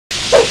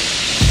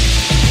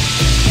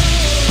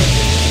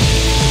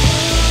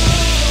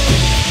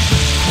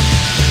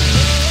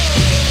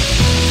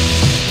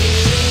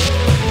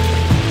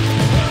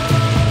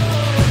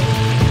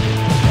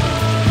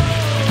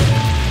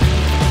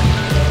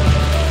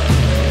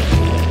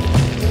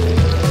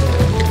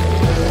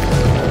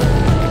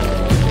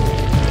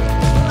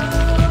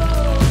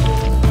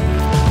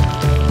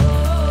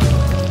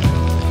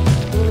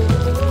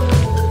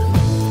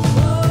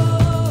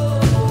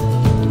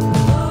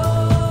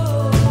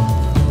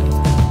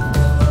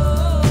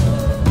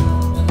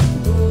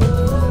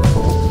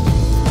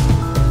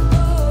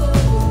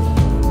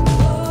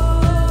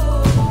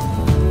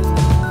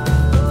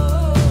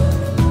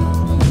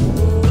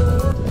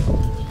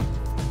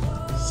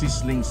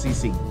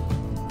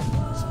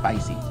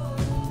spicy.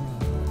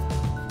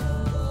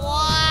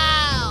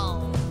 Wow!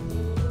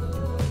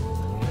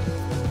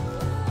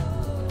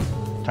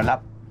 Sarap.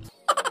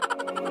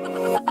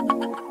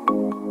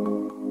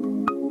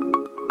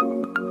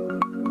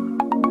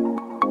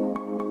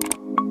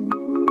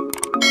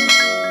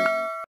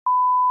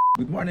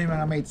 Good morning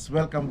mga mates,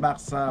 welcome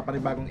back sa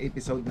panibagong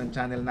episode ng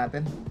channel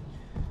natin.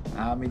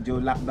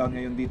 Medyo lockdown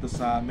ngayon dito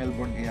sa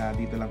Melbourne, kaya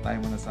dito lang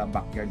tayo muna sa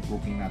backyard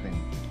cooking natin.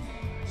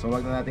 So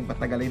wag na nating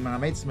patagalin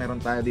mga mates, meron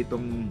tayo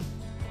ditong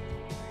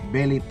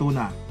belly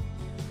tuna.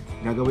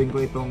 Gagawin ko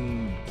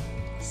itong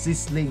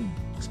sizzling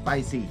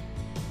spicy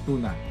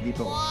tuna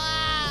dito.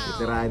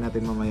 Itirahin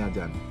natin mamaya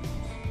dyan.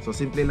 So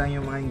simple lang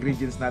yung mga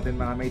ingredients natin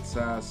mga mates,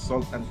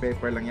 salt and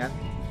pepper lang yan.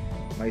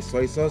 May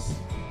soy sauce,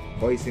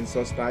 hoisin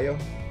sauce tayo.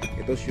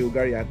 Ito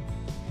sugar yan.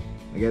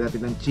 Lagyan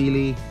natin ng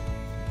chili,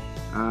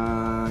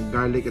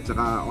 garlic at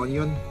saka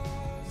onion.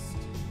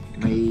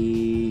 May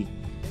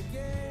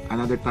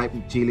another type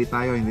of chili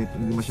tayo, hindi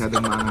masyadong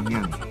maanghang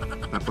yan.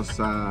 Tapos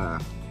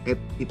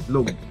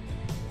itlog,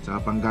 saka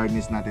pang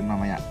garnish natin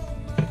mamaya.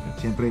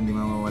 Siyempre hindi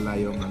mawawala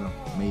yung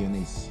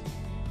mayonnaise.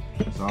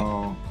 So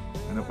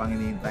ano pang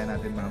hinihintay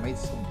natin mga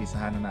mates?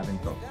 Umpisahan na natin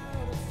to.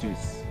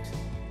 Cheers.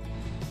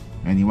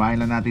 And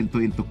iwain lang natin to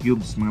into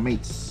cubes mga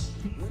mates.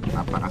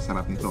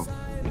 Napakasarap nito.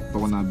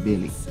 Tuna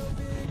belly.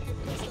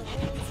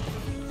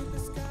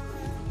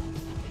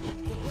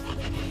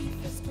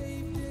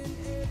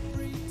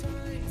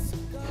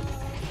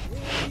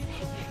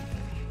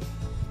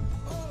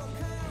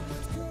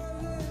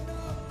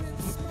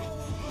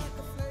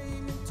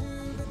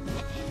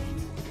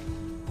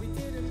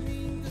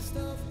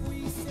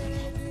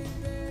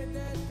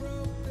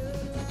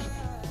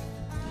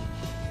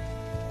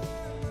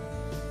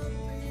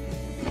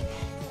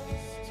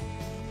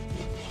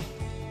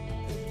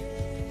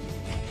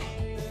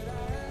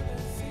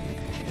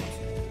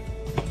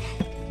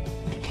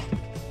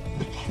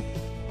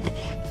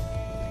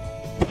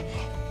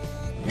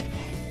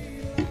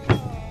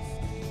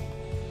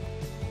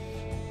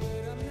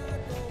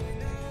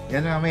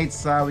 Yan mga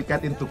mates, we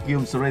cut into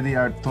cubes already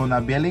our tuna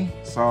belly.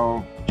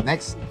 So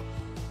next,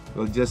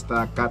 we'll just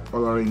cut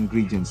all our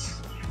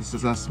ingredients. This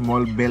is a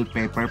small bell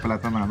pepper pala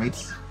ito mga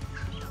mates.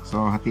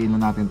 So hatiin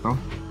na natin to.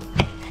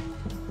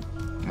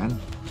 Yan.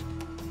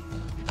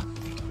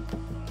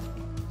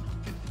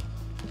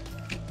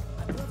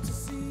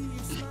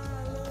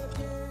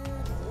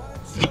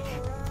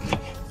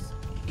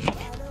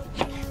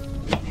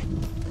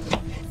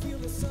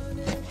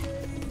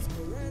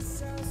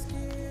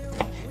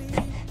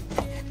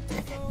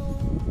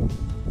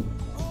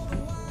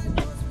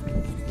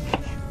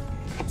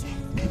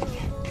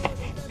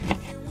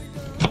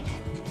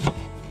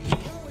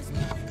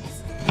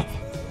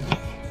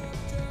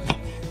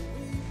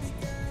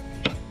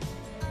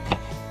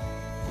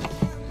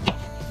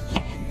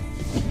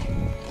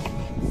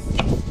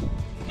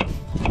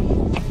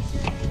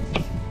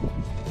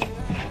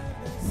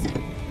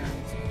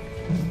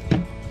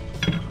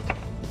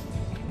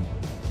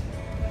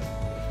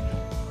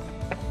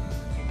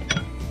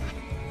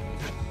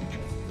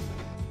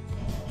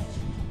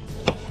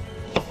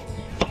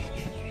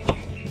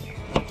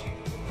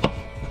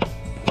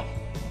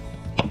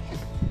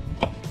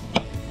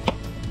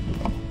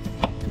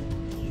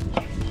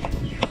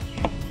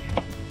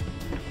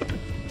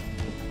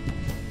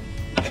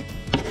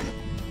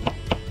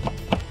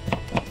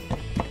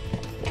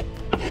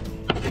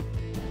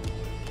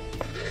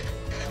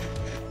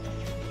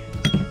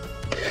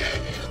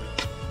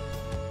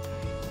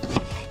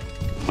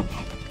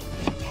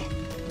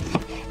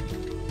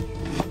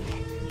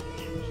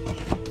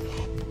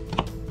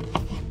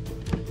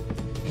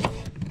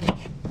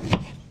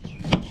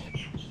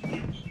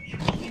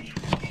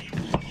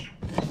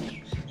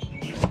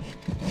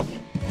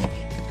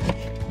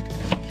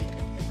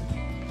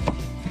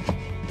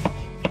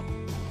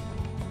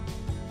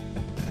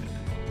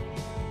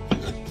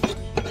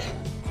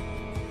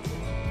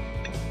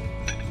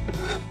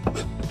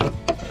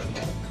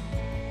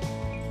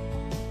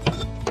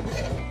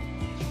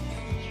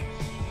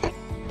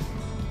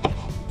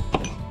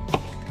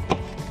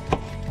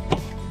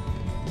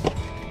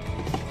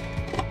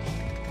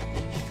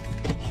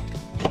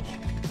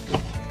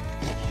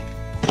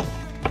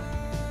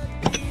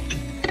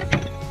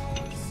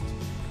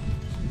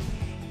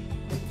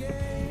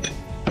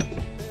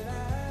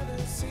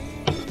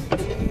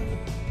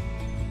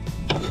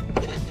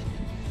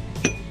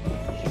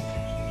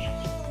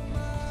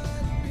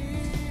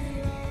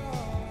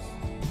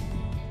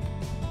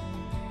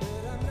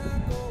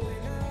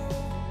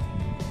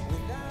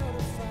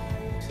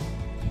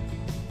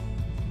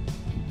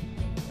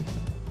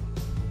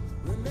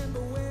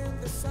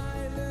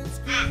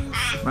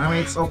 Mga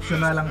mates,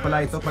 optional lang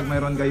pala ito pag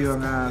mayroon kayo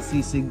ang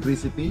sisig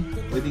recipe.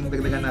 Pwedeng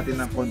dagdagan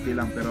natin ng konti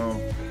lang, pero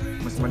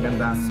mas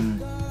magandang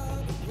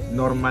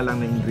normal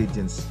lang na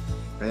ingredients.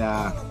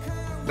 Kaya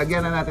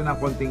lagyan na natin ng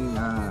konting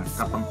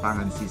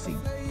kapangpangan sisig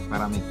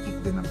para may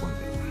kick din ng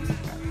konti.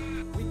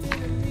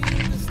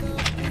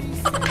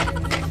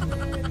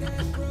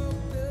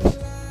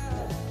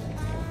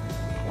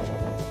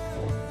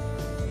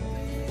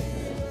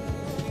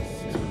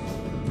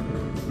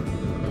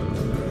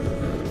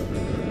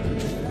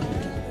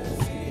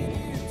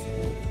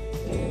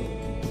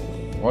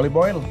 Olive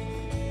oil.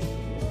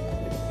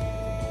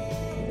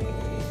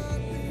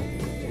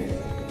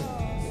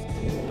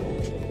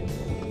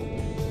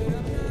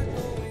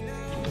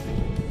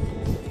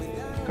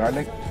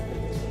 Garlic.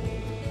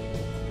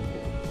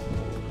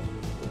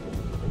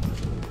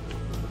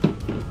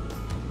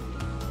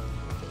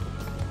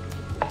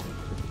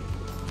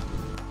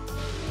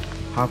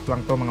 Half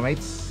lang to mga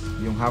mates.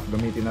 Yung half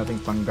gamitin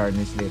natin pang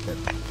garnish later.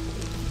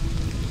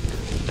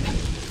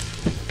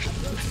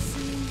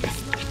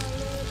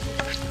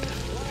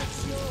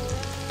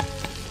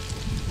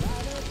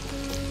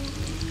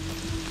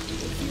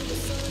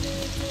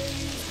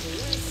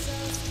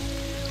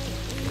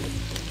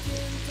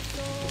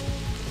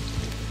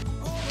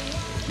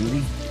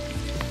 Chili.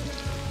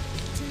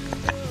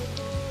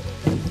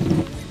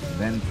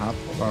 Then half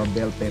of our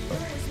bell pepper.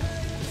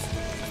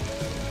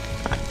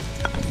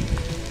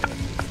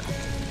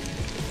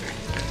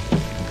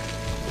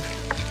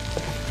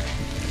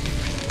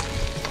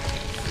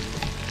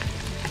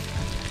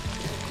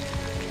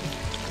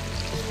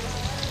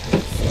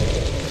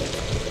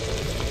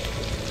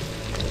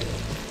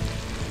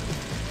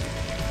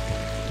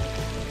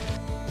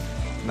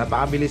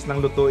 Napakabilis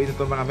ng lutuin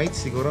ito mga mates.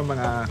 Siguro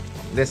mga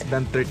less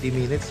than 30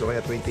 minutes o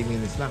kaya 20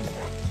 minutes lang.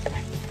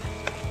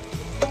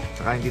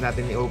 Saka hindi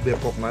natin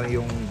i-overcook na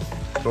yung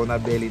tuna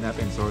belly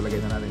natin. So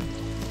lagay na natin.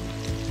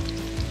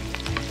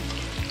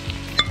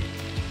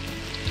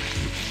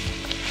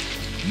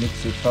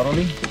 Mix it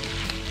thoroughly.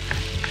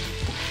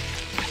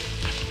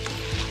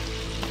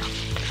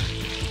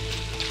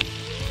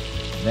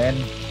 Then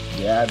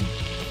we add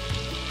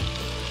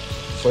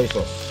soy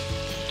sauce.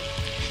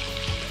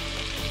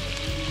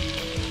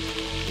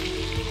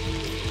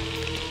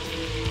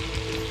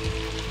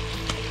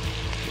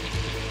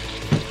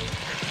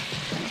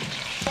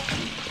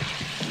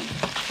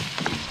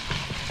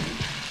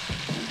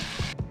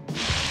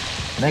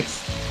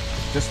 Next,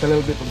 just a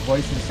little bit of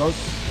hoisin sauce.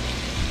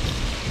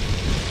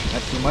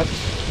 Not too much.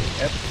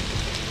 Yep.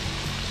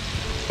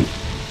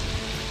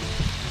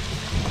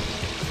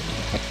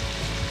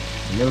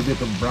 A little bit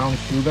of brown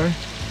sugar.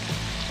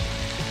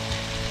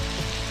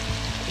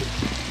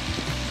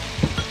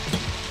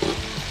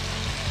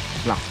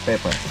 Black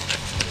pepper.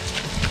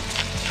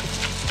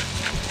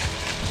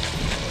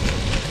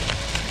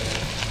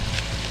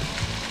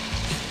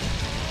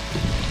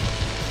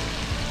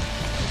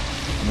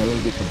 And a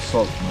little bit of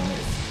salt.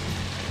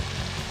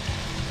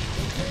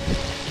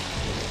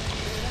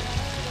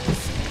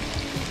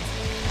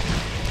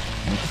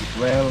 Mix it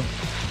well.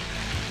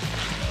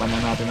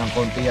 Panan natin ng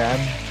konti yan.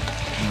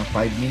 Mga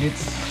 5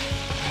 minutes.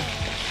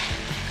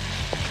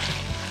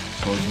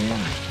 Solve mo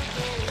yan.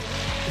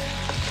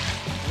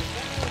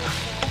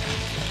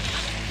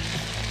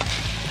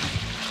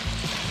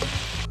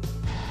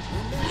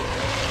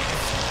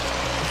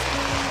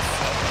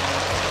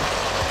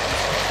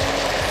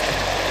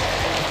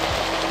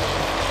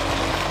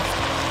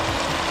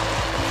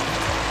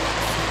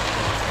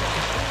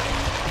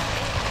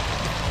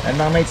 And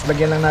mga mates,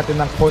 lagyan lang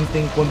natin ng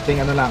konting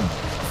ano lang,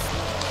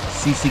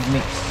 sisig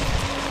mix.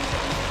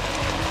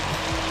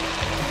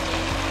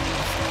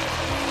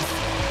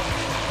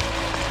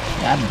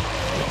 Yan.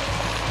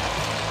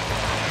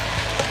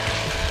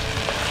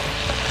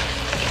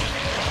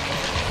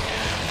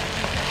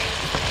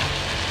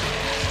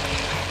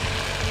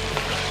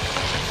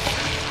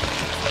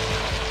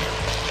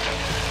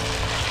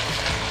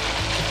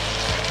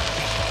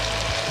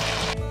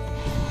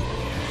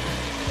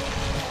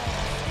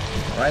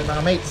 Alright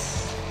mga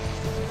mates,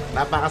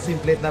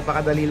 napakasimple at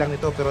napakadali lang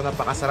nito pero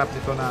napakasarap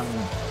nito ng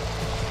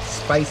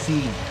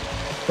spicy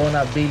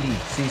tuna belly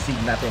sisig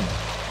natin.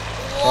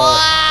 So,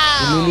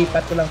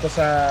 ililipat ko lang to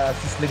sa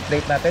sizzling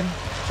plate natin,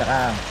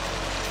 tsaka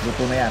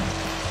luto na yan.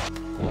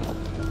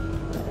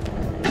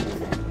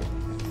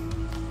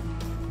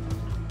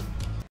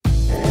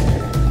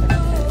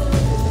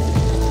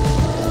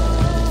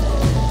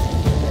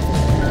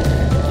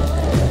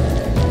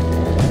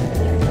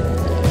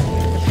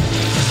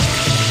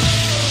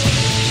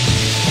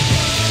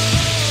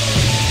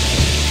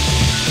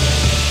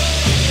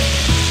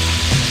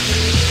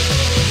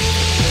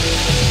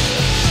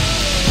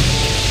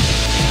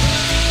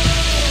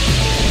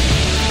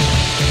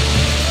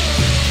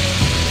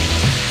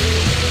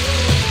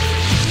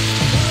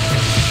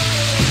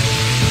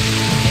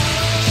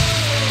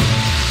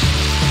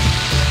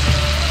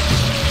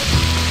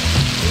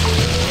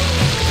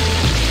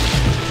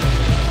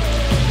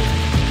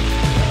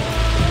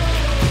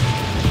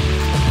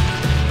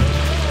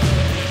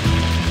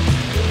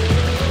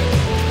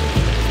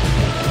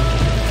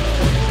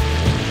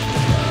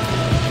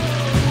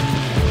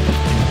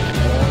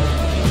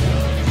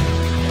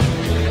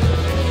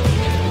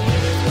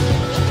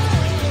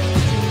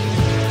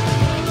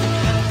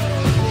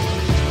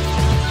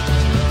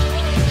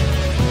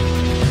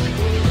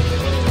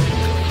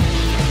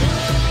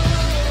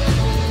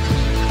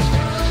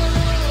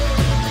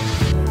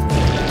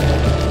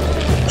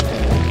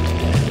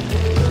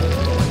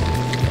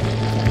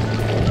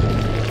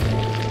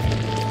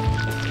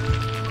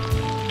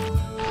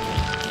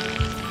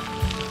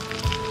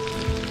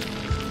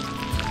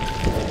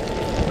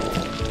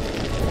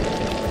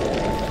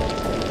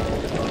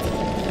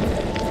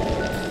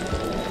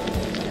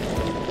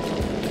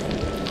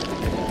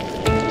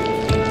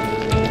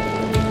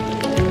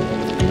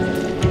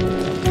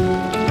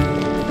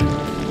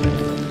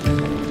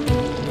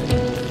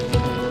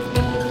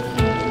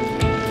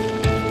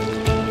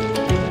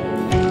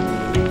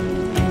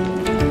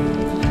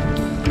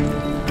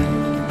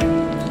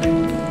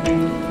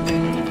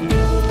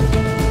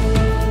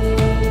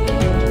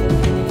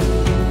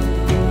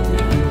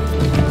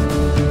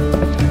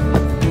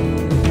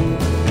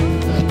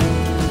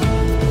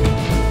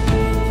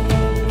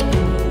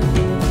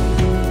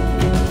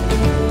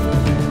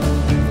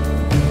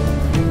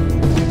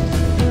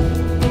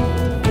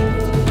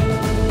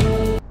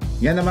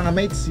 Yan na mga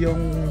mates,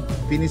 yung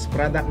finished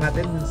product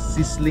natin,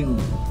 Sizzling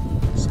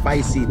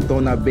Spicy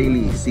Tuna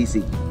Bailey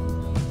Sisig.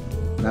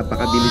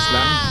 Napakabilis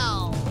lang,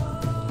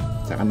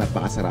 tsaka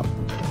napakasarap.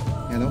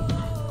 Yan o.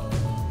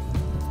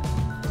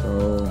 So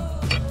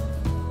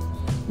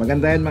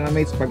maganda yan mga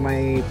mates pag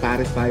may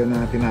pares tayo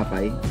na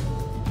tinapay.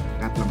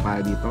 Cut lang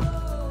tayo dito.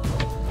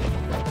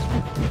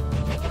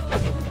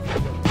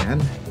 Yan.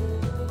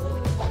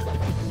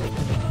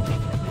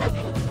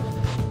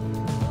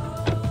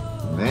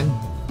 Then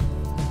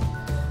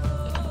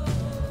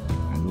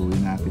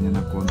haluin natin yan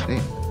ng konti.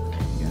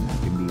 Yan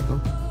natin dito.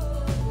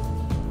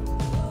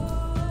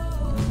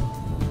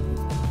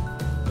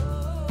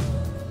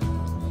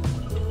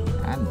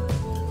 Yan.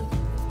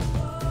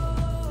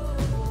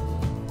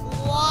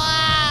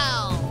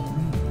 Wow!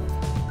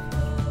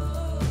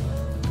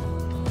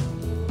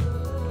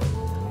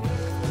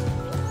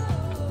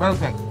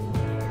 Perfect.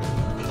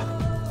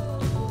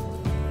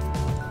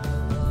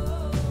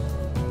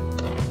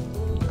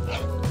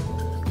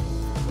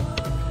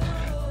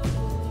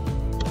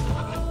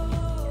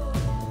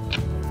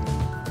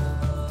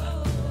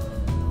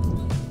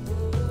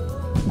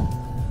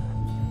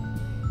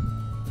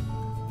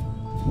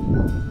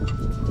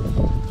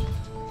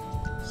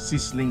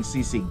 Sizzling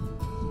Sisig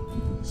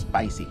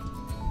Spicy.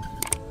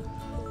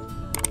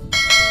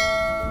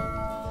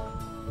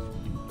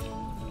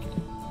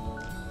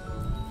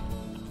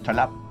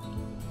 Sarap.